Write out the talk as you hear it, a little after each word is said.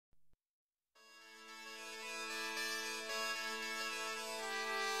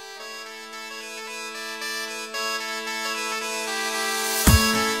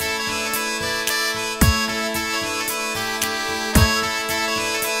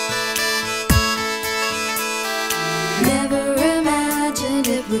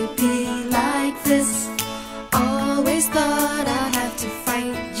would be like this. Always thought I'd have to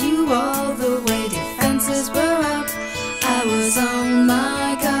fight you all the way. Defenses were up, I was on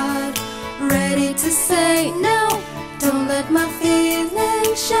my guard, ready to say no, don't let my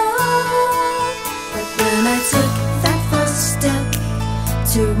feelings show. But when I took that first step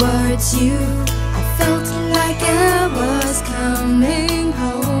towards you,